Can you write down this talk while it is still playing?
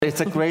it's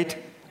a great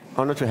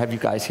honor to have you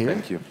guys here.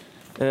 Thank you.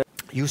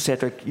 You,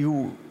 Cedric,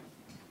 you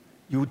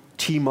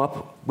team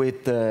up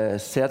with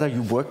Serdar,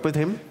 you work with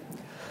him,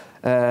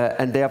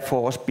 and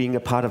therefore being a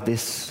part of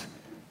this,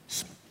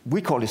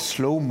 we call it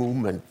slow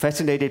movement,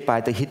 fascinated by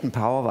the hidden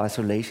power of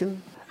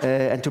isolation,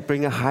 and to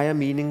bring a higher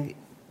meaning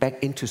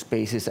back into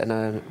spaces. And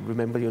I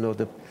remember, you know,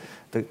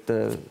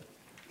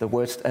 the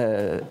words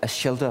a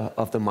shelter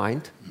of the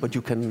mind, but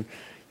you can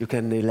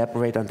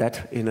elaborate on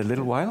that in a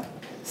little while.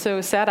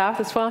 So, Serdar,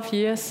 after 12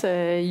 years,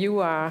 you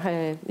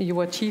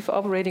were Chief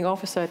Operating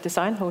Officer at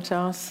Design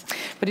Hotels,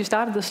 but you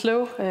started the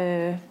slow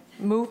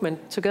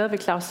movement together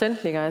with Klaus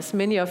Sendlinger, as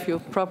many of you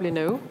probably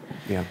know.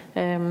 Yeah.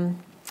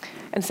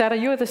 And Serdar,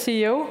 you are the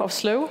CEO of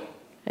Slow.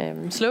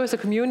 Slow is a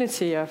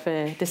community of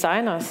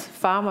designers,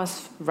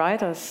 farmers,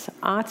 writers,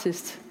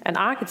 artists, and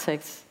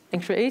architects,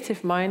 and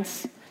creative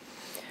minds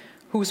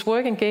whose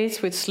work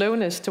engages with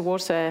slowness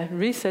towards a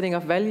resetting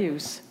of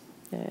values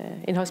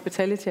in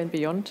hospitality and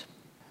beyond.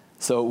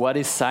 So what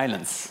is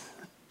silence?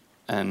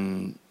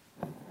 And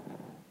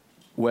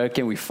where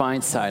can we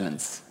find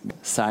silence?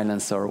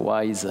 Silence, or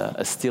why is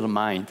a still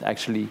mind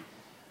actually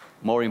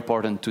more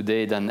important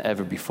today than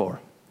ever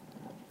before?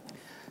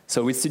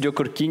 So with Studio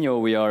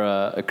Corkinho, we are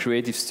a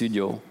creative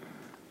studio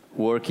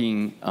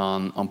working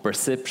on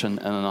perception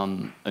and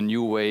on a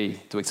new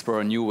way to explore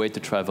a new way to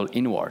travel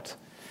inward.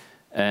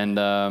 And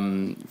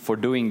for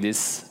doing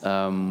this,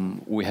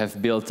 we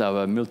have built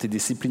our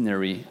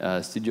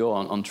multidisciplinary studio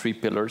on 3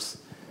 pillars.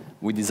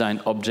 We design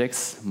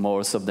objects,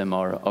 most of them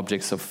are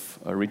objects of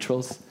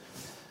rituals.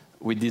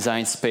 We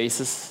design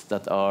spaces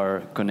that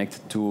are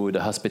connected to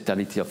the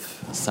hospitality of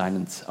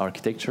silent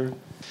architecture.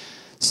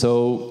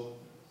 So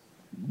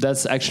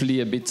that's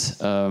actually a bit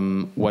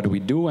what we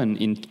do. And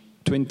in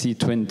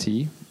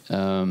 2020,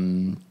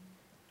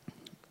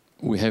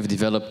 we have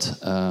developed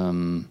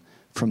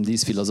from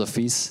these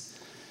philosophies,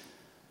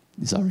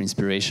 these are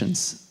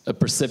inspirations, a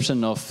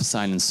perception of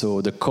silence.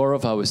 So the core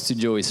of our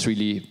studio is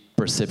really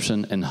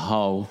perception and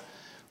how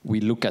we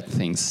look at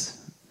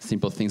things,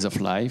 simple things of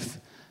life.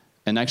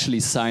 And actually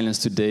silence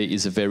today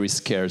is a very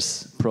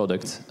scarce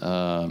product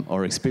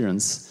or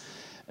experience.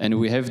 And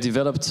we have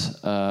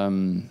developed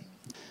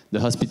the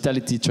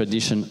hospitality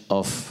tradition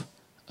of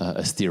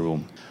a still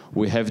room.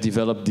 We have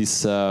developed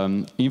these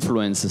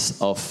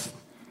influences of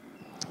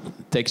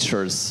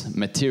textures,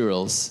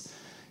 materials,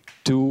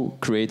 to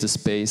create a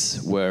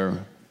space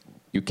where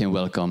you can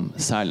welcome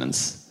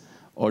silence,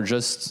 or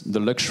just the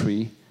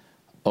luxury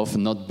of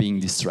not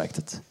being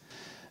distracted.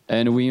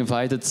 And we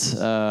invited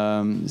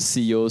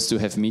CEOs to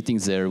have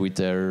meetings there with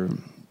their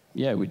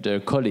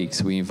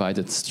colleagues. We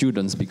invited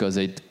students because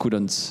they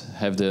couldn't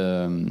have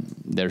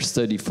their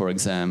study for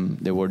exam.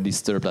 They were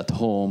disturbed at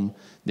home.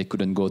 They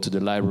couldn't go to the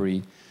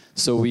library.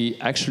 So we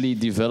actually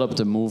developed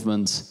a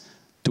movement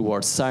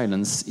towards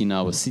silence in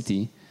our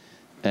city.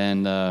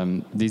 And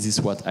this is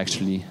what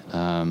actually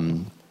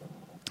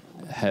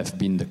have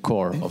been the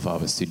core of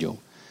our studio.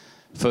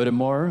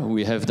 Furthermore,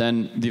 we have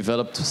then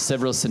developed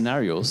several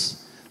scenarios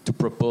to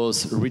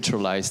propose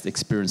ritualized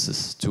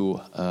experiences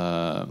to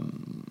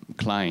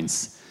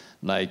clients.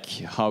 Like,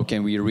 how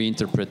can we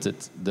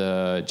reinterpret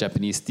the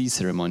Japanese tea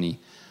ceremony?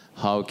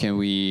 How can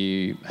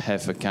we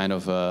have a kind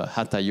of a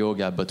hatha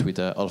yoga, but with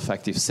an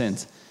olfactive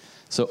scent?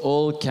 So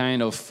all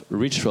kind of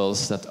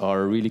rituals that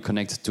are really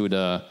connected to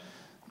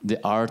the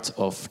art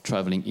of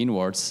traveling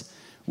inwards.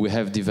 We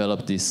have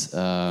developed this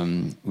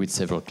with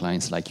several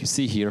clients, like you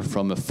see here,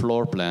 from a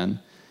floor plan,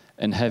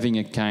 and having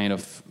a kind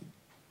of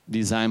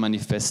design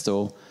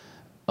manifesto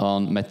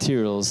on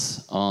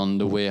materials, on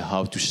the way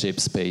how to shape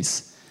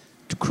space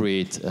to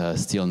create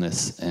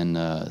stillness and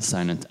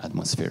silent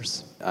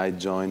atmospheres. I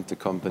joined the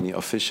company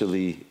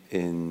officially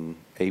in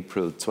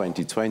April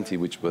 2020,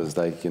 which was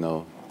like,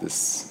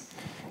 this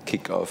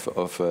kickoff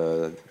of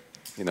a,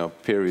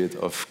 period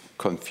of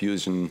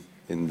confusion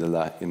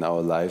in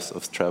our lives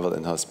of travel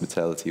and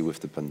hospitality with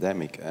the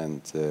pandemic.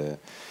 And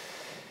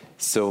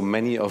so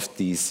many of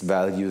these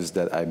values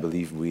that I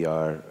believe we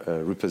are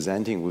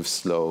representing with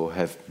Slow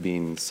have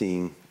been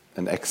seeing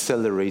an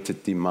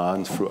accelerated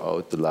demand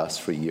throughout the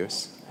last 3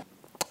 years.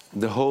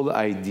 The whole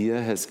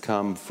idea has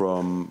come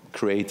from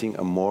creating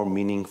a more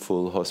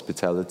meaningful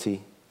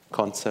hospitality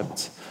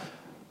concept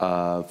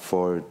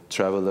for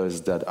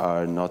travelers that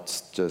are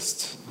not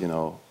just,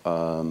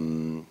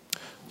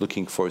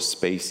 looking for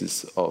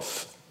spaces of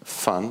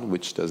fun,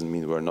 which doesn't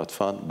mean we're not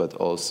fun, but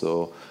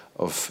also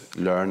of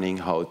learning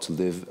how to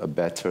live a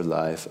better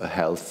life, a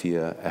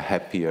healthier, a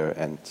happier,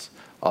 and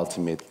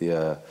ultimately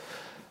a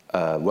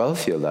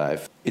wealthier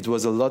life. It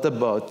was a lot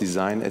about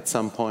design at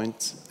some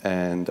point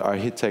and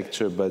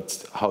architecture,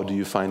 but how do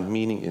you find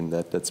meaning in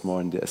that? That's more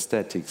in the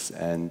aesthetics.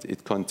 And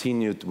it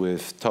continued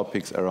with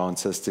topics around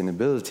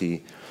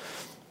sustainability.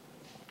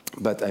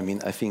 But I mean,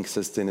 I think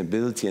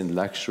sustainability and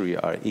luxury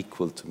are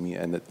equal to me,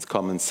 and it's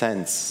common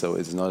sense, so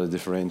it's not a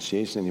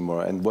differentiation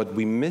anymore. And what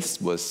we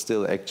missed was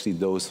still actually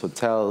those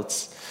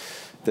hotels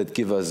that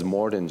give us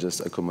more than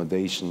just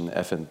accommodation,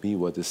 F&B,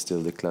 what is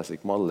still the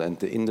classic model. And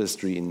the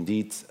industry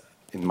indeed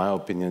in my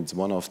opinion, it's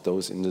one of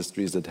those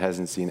industries that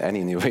hasn't seen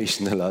any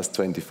innovation in the last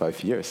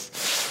 25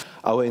 years.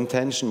 Our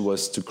intention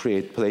was to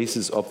create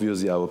places.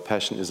 Obviously, our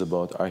passion is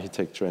about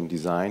architecture and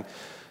design,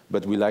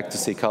 but we like to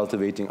say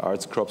cultivating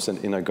arts, crops,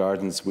 and inner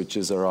gardens, which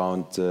is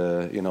around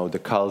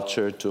the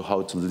culture, to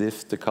how to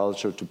live the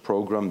culture, to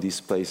program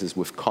these places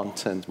with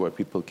content where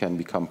people can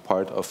become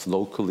part of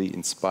locally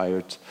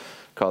inspired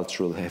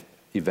cultural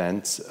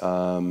events.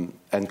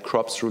 And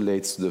crops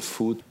relates to the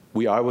food.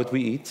 We are what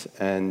we eat,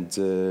 and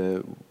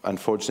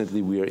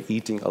unfortunately we are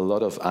eating a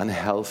lot of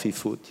unhealthy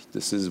food.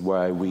 This is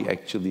why we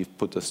actually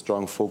put a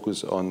strong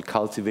focus on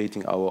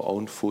cultivating our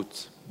own food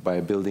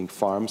by building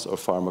farms or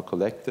farmer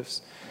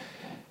collectives.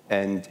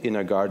 And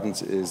inner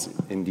gardens is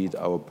indeed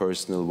our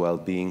personal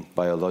well-being,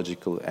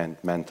 biological and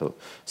mental.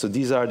 So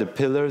these are the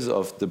pillars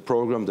of the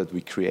program that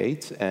we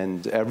create,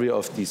 and every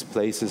of these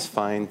places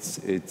finds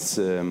its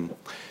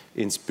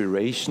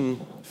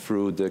inspiration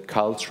through the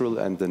cultural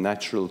and the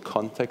natural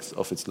context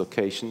of its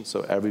location.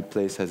 So every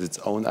place has its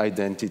own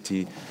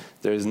identity.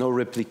 There is no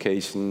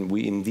replication.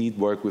 We indeed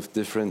work with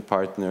different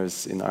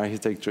partners in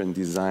architecture and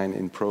design,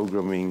 in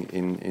programming,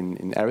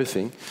 in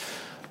everything.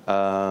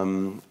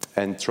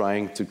 And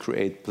trying to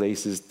create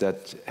places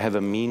that have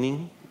a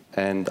meaning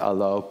and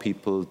allow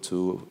people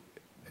to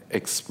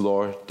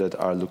explore, that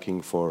are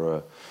looking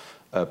for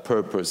a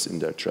purpose in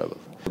their travel.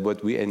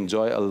 What we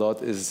enjoy a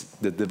lot is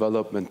the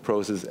development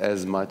process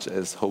as much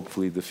as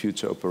hopefully the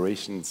future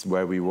operations,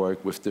 where we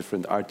work with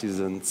different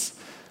artisans,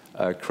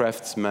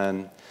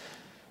 craftsmen,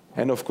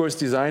 and of course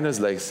designers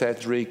like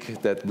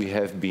Cedric, that we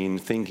have been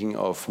thinking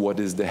of what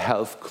is the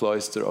health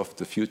cloister of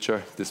the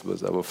future. This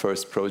was our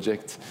first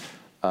project.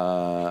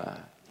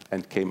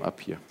 And came up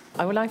here.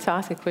 I would like to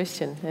ask a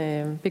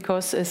question,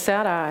 because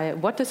Serdar,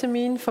 what does it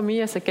mean for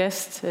me as a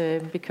guest?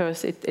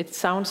 Because it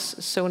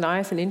sounds so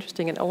nice and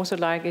interesting, and also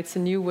like it's a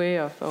new way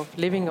of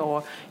living,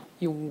 or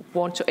you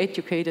want to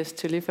educate us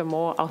to live a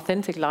more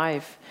authentic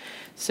life.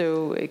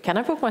 So can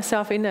I book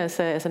myself in as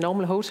a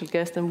normal hotel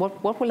guest, and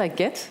what will I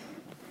get?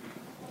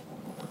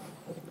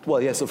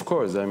 Well, yes, of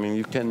course. I mean,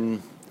 you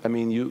can. I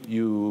mean,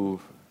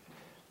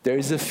 there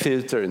is a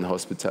filter in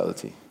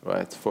hospitality,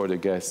 right, for the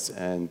guests,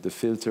 and the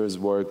filters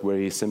work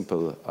very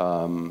simple.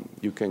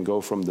 You can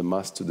go from the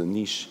must to the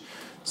niche.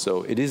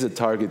 So it is a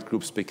target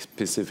group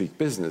specific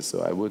business,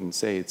 so I wouldn't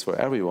say it's for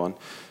everyone.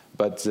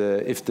 But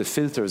if the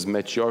filters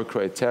match your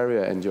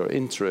criteria and your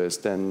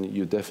interest, then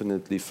you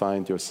definitely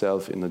find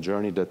yourself in a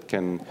journey that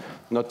can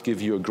not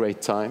give you a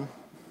great time,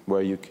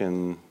 where you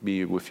can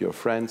be with your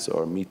friends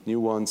or meet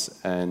new ones,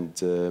 and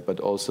but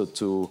also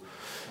to,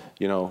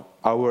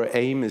 our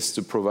aim is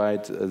to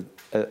provide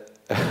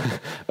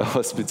a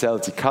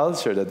hospitality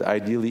culture that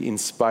ideally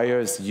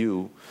inspires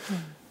you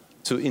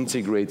to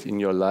integrate in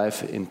your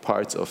life in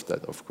parts of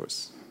that, of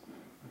course.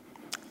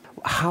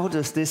 How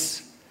does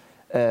this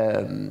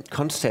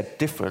concept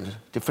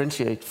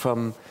differentiate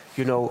from,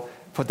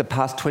 for the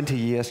past 20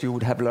 years you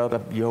would have a lot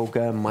of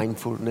yoga,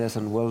 mindfulness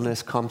and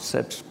wellness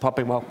concepts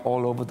popping up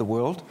all over the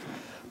world,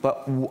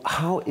 but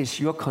how is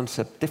your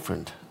concept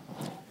different?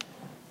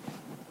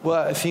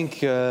 Well, I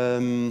think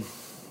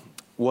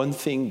one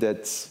thing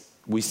that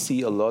we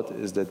see a lot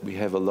is that we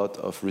have a lot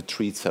of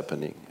retreats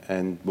happening.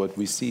 And what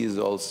we see is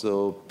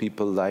also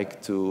people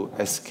like to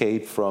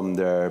escape from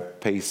their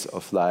pace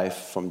of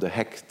life, from the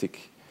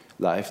hectic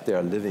life they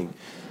are living.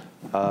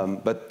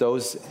 But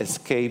those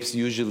escapes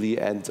usually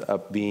end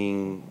up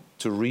being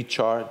to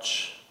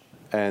recharge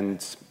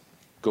and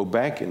go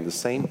back in the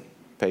same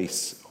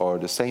pace or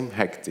the same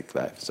hectic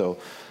life. So,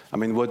 I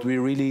mean, what we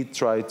really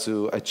try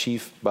to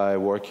achieve by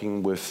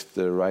working with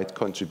the right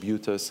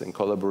contributors and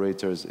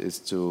collaborators is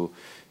to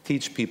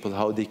teach people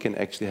how they can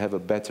actually have a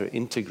better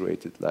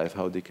integrated life,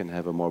 how they can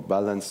have a more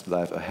balanced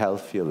life, a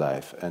healthier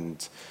life.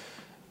 And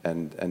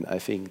I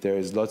think there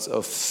is lots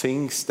of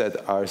things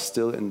that are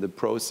still in the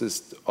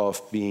process of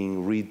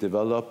being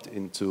redeveloped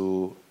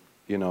into,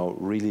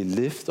 really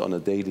lived on a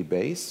daily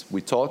basis.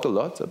 We talk a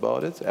lot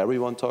about it.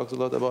 Everyone talks a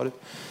lot about it.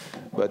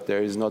 But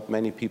there is not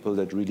many people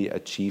that really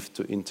achieve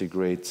to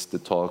integrate the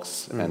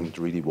talks and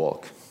really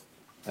walk.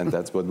 And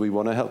that's what we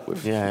want to help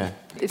with. Yeah.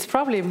 It's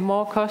probably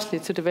more costly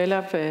to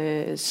develop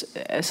a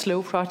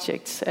slow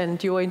project,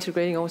 and you're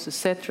integrating also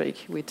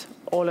Cedric with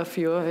all of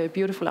your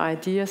beautiful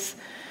ideas.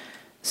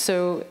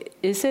 So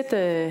is it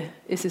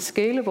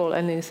scalable,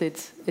 and is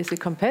it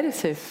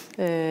competitive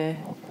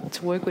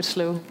to work with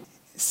slow?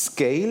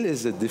 Scale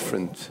is a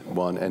different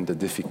one and a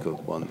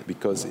difficult one,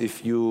 because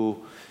if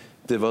you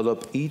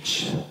develop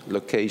each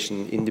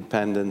location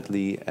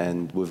independently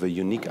and with a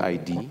unique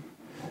ID,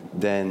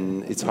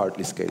 then it's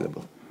hardly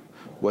scalable.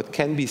 What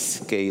can be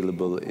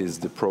scalable is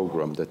the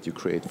program that you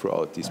create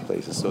throughout these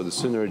places. So the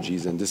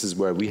synergies, and this is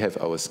where we have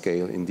our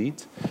scale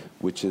indeed,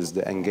 which is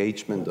the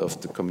engagement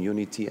of the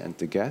community and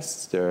the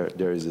guests.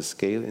 There is a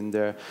scale in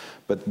there.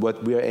 But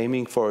what we are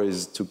aiming for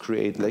is to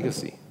create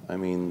legacy. I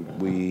mean,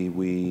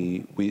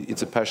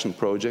 it's a passion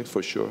project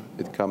for sure.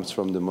 It comes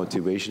from the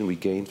motivation we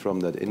gained from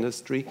that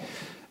industry.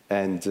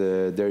 And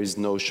there is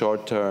no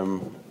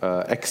short-term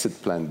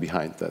exit plan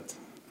behind that.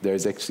 There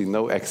is actually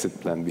no exit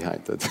plan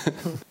behind that.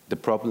 The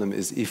problem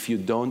is if you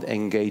don't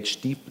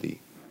engage deeply,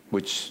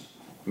 which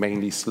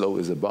mainly Slow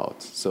is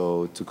about.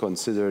 So to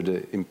consider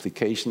the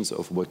implications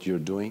of what you're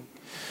doing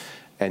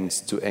and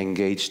to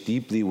engage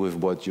deeply with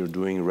what you're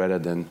doing rather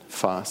than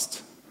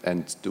fast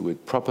and do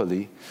it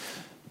properly,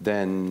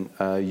 then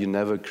you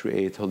never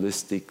create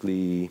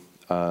holistically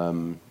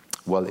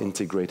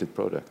well-integrated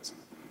products.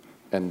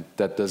 And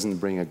that doesn't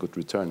bring a good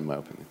return, in my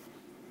opinion.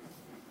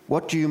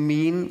 What do you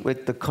mean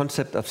with the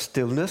concept of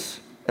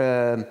stillness?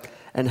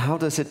 And how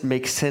does it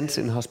make sense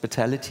in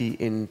hospitality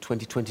in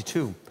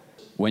 2022?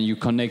 When you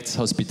connect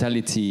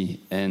hospitality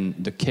and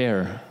the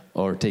care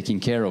or taking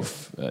care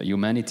of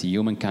humanity,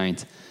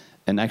 humankind,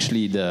 and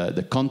actually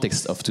the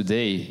context of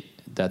today,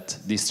 that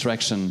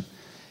distraction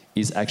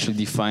is actually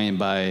defined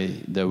by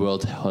the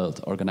World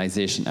Health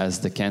Organization as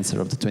the cancer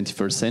of the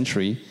 21st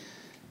century,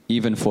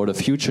 even for the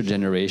future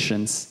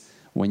generations,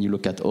 when you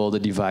look at all the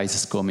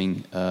devices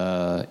coming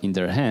in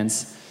their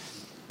hands,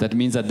 that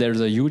means that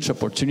there's a huge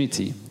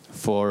opportunity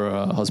for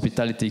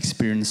hospitality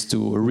experience to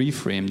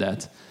reframe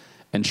that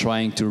and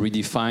trying to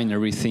redefine and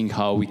rethink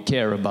how we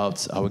care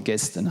about our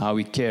guests and how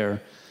we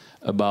care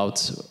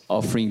about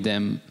offering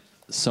them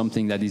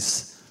something that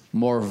is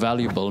more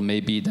valuable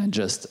maybe than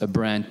just a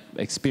brand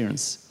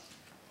experience.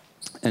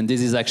 And this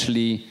is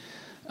actually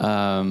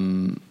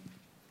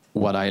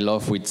what I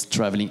love with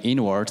traveling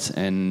inward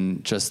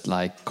and just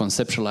like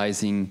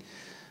conceptualizing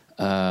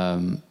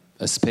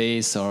a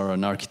space or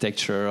an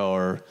architecture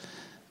or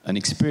an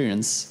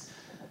experience,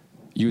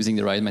 using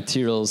the right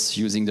materials,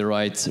 using the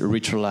right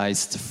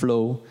ritualized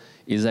flow,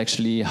 is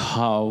actually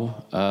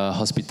how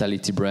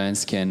hospitality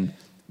brands can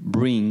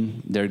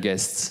bring their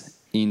guests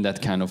in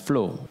that kind of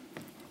flow.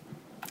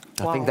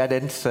 I think that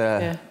ends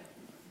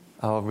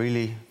our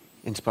really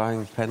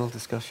inspiring panel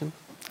discussion.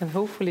 And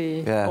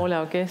hopefully all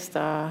our guests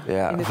are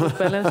in a good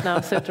balance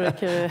now,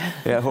 Cedric.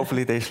 Yeah,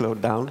 hopefully they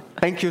slowed down.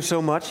 Thank you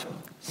so much,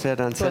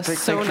 Seda and Cedric. It was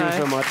so Thank you nice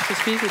so much to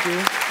speak with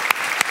you.